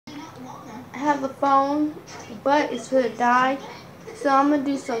have a phone, but it's gonna die. So I'm gonna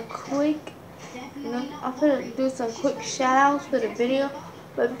do some quick. I'm gonna do some quick shout outs for the video.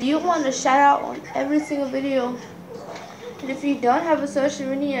 But if you want a shout out on every single video, and if you don't have a social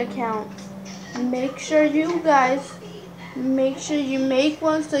media account, make sure you make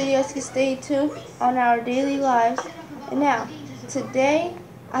one so you guys can stay tuned on our daily lives. And now, today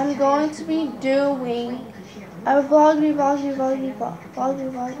I'm going to be doing a vlog.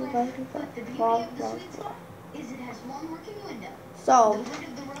 So,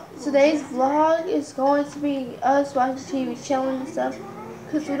 today's vlog is going to be us watching TV, chilling and stuff.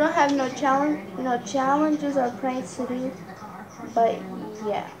 Because we don't have no challenges or pranks to do. But,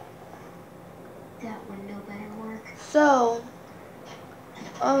 yeah. So,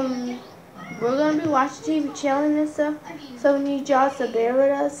 we're going to be watching TV, chilling and stuff. So, we need y'all to bear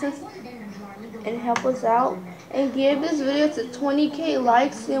with us and help us out. And give this video to 20K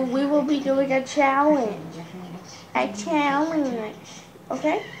likes, and we will be doing a challenge.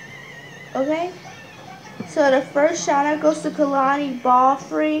 Okay? Okay? So the first shout out goes to Kalani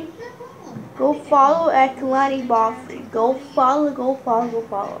Ballfree. Go follow at Kalani Ballfree. Go follow.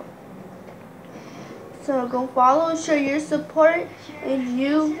 So go follow and show your support, and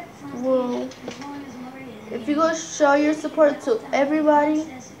you will, if you go show your support to everybody,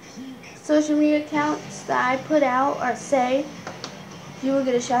 social media accounts that I put out or say, you will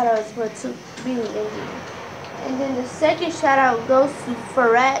get a shout out for to be with me. And then the second shout out goes to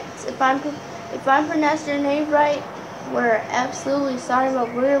Ferret. If I'm pronouncing your name right, we're absolutely sorry,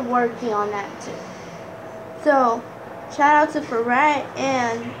 but we're working on that too. So, shout out to Ferret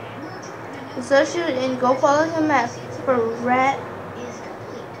and go follow him at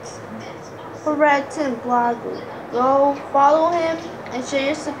Ferretin Blog. Go follow him and show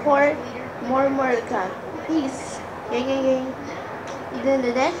your support. More and more to come. Peace. Gang. Then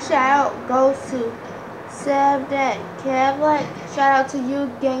the next shout out goes to Sabdat Kavlak. Shout out to you,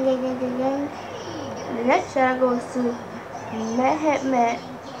 gang. And the next shout out goes to Matt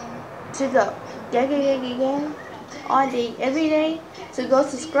to go gang all day, every day. So go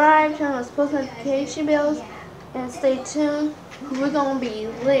subscribe, turn on those post notification bells, and stay tuned. We're gonna be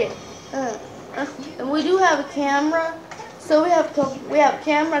lit. And we do have a camera. So we have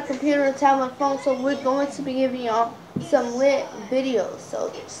camera, computer, tablet, phone. So we're going to be giving y'all some lit videos.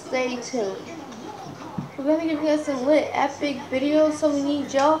 So stay tuned. We're going to give you guys some lit epic videos, so we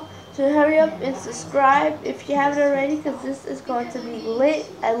need y'all to hurry up and subscribe if you haven't already, because this is going to be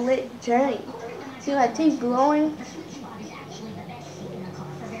a lit journey. See my teeth glowing?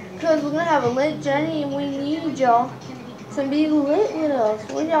 Because we're going to have a lit journey, and we need y'all to be lit with us.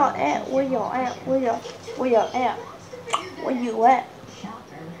 Where y'all at? Where you at?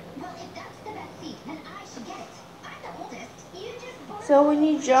 So we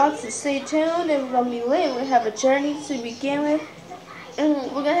need y'all to stay tuned, and we're gonna be lit. We have a journey to begin with, and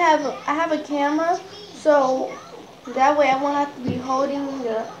I have a camera, so that way I won't have to be holding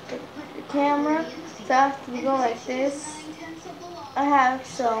the camera. So I have to be going like this.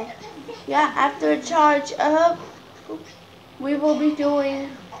 After it charge up, we will be doing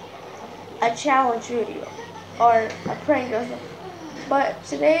a challenge video or a prank or something. But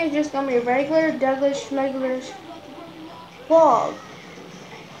today is just gonna be a regular Douglas Schmegler's vlog.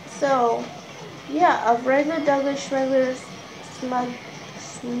 So, yeah, a regular Douglas Schmegler's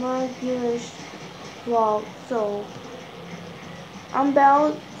Schmegler's vlog. So, I'm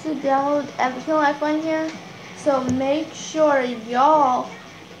about to download Everything Life on here. So make sure y'all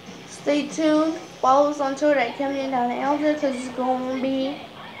stay tuned. Follow us on Twitter at Kevin Down Elder, because it's going to be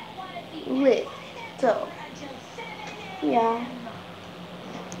lit. So, yeah.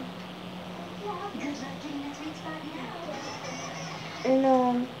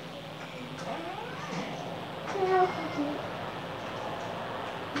 And,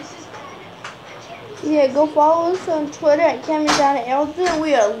 yeah, go follow us on Twitter at Kevin Down Elder.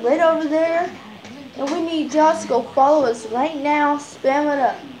 We are lit over there. And we need y'all to go follow us right now. Spam it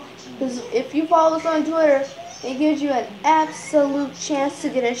up. Because if you follow us on Twitter, it gives you an absolute chance to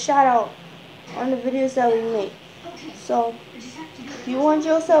get a shout out on the videos that we make. So, if you want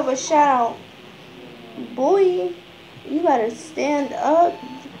yourself a shout out, boy, you better stand up,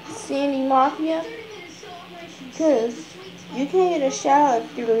 Sandy Mafia. Because you can't get a shout out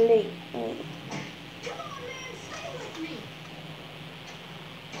if you're late.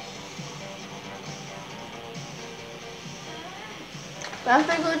 I'm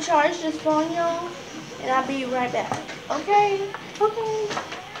gonna go charge this phone, y'all, and I'll be right back. Okay?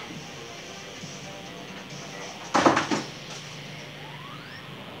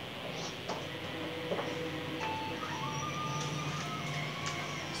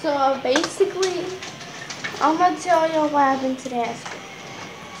 So basically, I'm gonna tell y'all what happened today.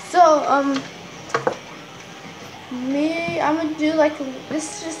 So I'm gonna do like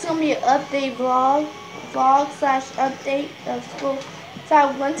this is just gonna be an update vlog slash update of school. So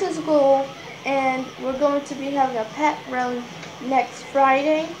I went to school and we're going to be having a pet rally next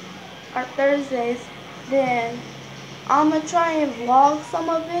Friday or Thursdays. Then I'm gonna try and vlog some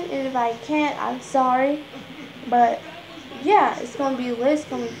of it, and if I can't, I'm sorry. But yeah, it's gonna be lit, it's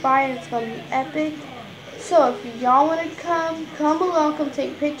gonna be fire, it's gonna be epic. So if y'all wanna come below, come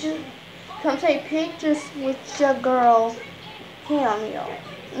take pictures. Come take pictures with your girl, Cam, y'all.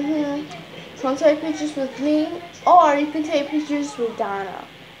 Come take pictures with me, or you can take pictures with Donna.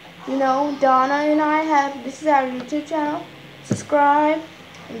 You know, Donna and I this is our YouTube channel. Subscribe,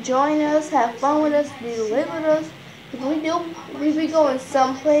 and join us, have fun with us, be lit with us. We be going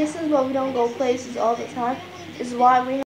some places, but we don't go places all the time. This is why we